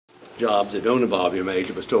jobs that don't involve your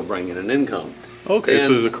major but still bring in an income. Okay, so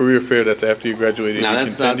there's a career fair that's after you graduated. Now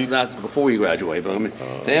that's before you graduate.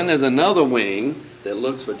 But then there's another wing that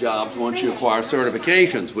looks for jobs once you acquire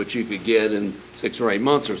certifications, which you could get in 6 or 8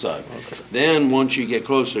 months or so. Okay. Then once you get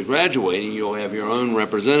closer to graduating, you'll have your own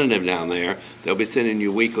representative down there. They'll be sending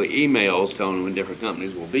you weekly emails telling you when different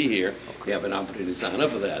companies will be here. You have an opportunity to sign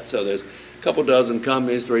up for that. So there's a couple dozen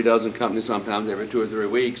companies, 3 dozen companies, sometimes every 2 or 3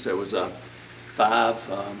 weeks. There was 5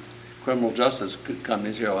 criminal justice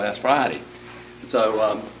companies here last Friday.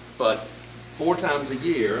 So, but 4 times a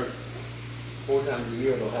year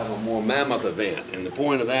they'll have a more mammoth event, and the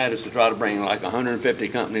point of that is to try to bring like 150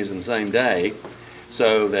 companies in the same day,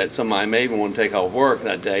 so that somebody may even want to take off work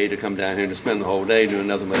that day to come down here to spend the whole day doing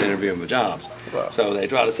nothing but interviewing for jobs. Wow. So they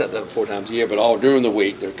try to set that up 4 times a year, but all during the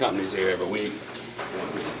week there are companies here every week.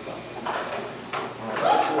 All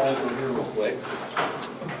right, let's go over here real quick.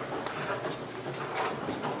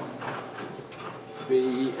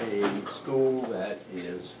 Be a school that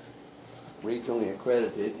is regionally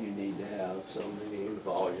accredited, you need to have so many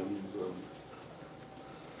volumes of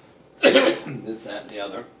this, that, and the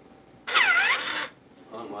other.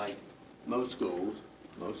 Unlike most schools,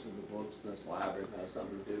 most of the books in this library have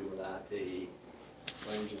something to do with IT,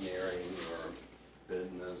 or engineering, or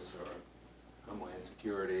business, or homeland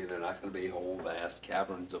security. They're not going to be whole vast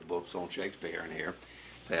caverns of books on Shakespeare in here.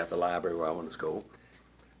 It's half the library where I went to school.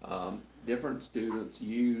 Different students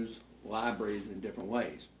use libraries in different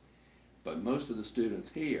ways. But most of the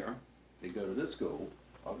students here that go to this school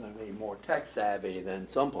are going to be more tech savvy than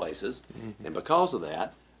some places. Mm-hmm. And because of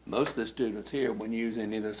that, most of the students here wouldn't use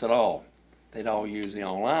any of this at all. They'd all use the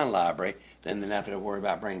online library, then they'd have to worry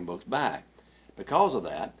about bringing books back. Because of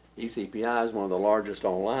that, ECPI is one of the largest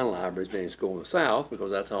online libraries in any school in the South,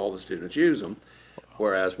 because that's how all the students use them.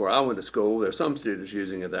 Whereas where I went to school, there's some students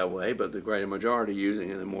using it that way, but the greater majority using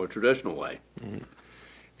it in a more traditional way. Mm-hmm.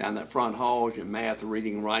 Down that front hall is your math,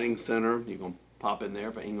 reading, and writing center. You can pop in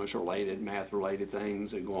there for English-related, math-related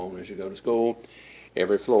things that go on as you go to school.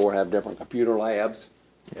 Every floor have different computer labs.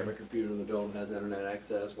 Every computer in the building has internet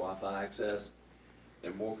access, Wi-Fi access. There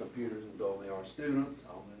are more computers in the building than there are students.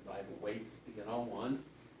 I don't know if anybody waits to get on one.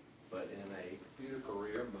 But in a computer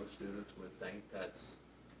career, most students would think that's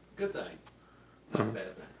a good thing, not a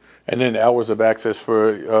bad thing. And then hours of access for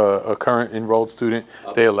a current enrolled student,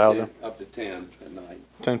 they allow them? Up to 10 at night.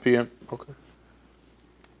 10 p.m.? Okay.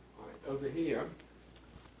 All right, over here,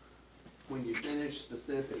 when you finish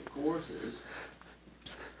specific courses,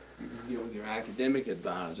 you can deal with your academic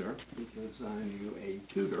advisor. He can assign you a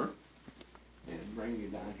tutor and bring you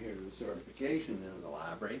down here to the certification end of the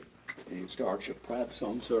library, and you start your prep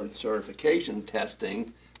on certain certification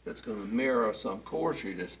testing that's going to mirror some course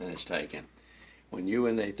you just finished taking. When you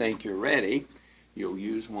and they think you're ready, you'll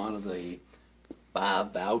use one of the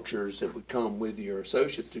 5 vouchers that would come with your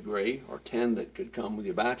associate's degree, or 10 that could come with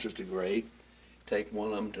your bachelor's degree. Take one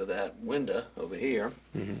of them to that window over here.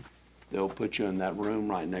 Mm-hmm. They'll put you in that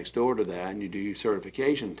room right next door to that, and you do your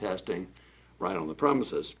certification testing right on the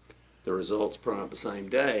premises. The results print up the same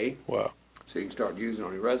day. Wow. So you can start using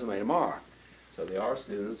on your resume tomorrow. So there are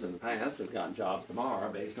students in the past that have gotten jobs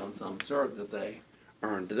tomorrow based on some cert that they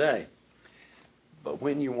earned today. But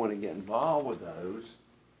when you want to get involved with those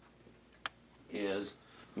is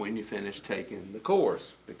when you finish taking the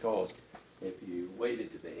course, because if you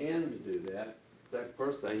waited to the end to do that, the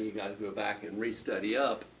first thing you got to go back and restudy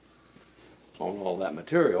up on all that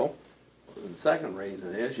material. And the second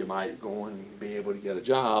reason is you might go and be able to get a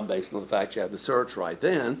job based on the fact you have the certs right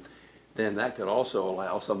then that could also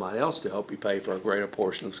allow somebody else to help you pay for a greater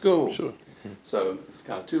portion of school. Sure. Mm-hmm. So it's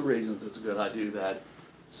kind of 2 reasons it's a good idea to do that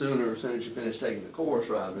sooner, as soon as you finish taking the course,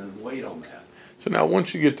 rather than wait on that. So now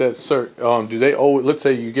once you get that cert, do they always, let's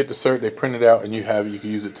say you get the cert, they print it out, and you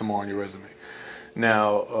can use it tomorrow on your resume.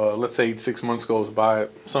 Now, let's say 6 months goes by,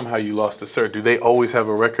 somehow you lost the cert. Do they always have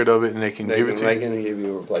a record of it, and they can give it to you? They can give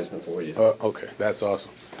you a replacement for you. Okay, that's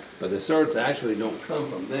awesome. But the certs actually don't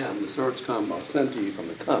come from them. The certs are sent to you from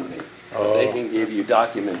the company. But they can give you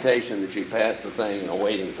documentation that you passed the thing and are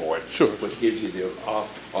waiting for it. Sure. Which gives you the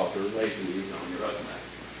authorization to use it on your resume.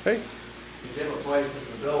 Hey. In different places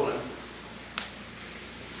in the building,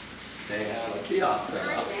 they have a kiosk set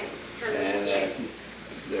up.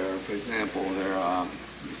 And for example,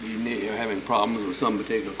 if you're having problems with some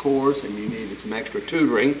particular course and you needed some extra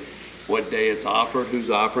tutoring, what day it's offered, who's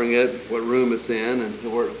offering it, what room it's in, and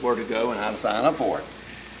where to go and how to sign up for it.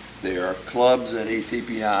 There are clubs at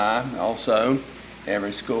ECPI also.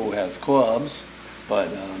 Every school has clubs, but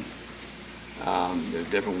there are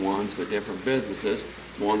different ones for different businesses.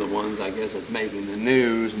 one of the ones, I guess, that's making the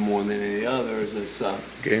news more than any others is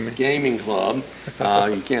Gaming club.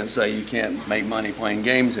 You can't say you can't make money playing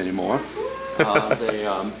games anymore.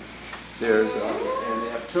 There's and they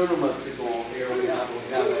have tournaments that go on here. We have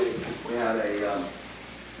a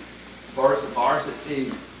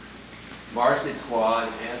varsity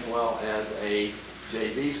squad as well as a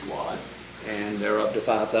JV squad, and they're up to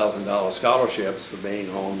 $5,000 scholarships for being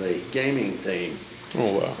on the gaming team.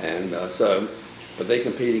 Oh wow! And but they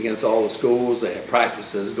compete against all the schools. They have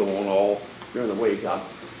practices going all during the week.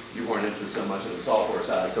 You weren't interested so much in the software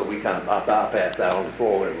side, so we kind of bypassed that on the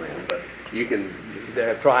floor we ran. But they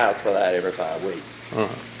have tryouts for that every 5 weeks. Uh-huh.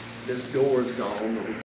 This door is gone.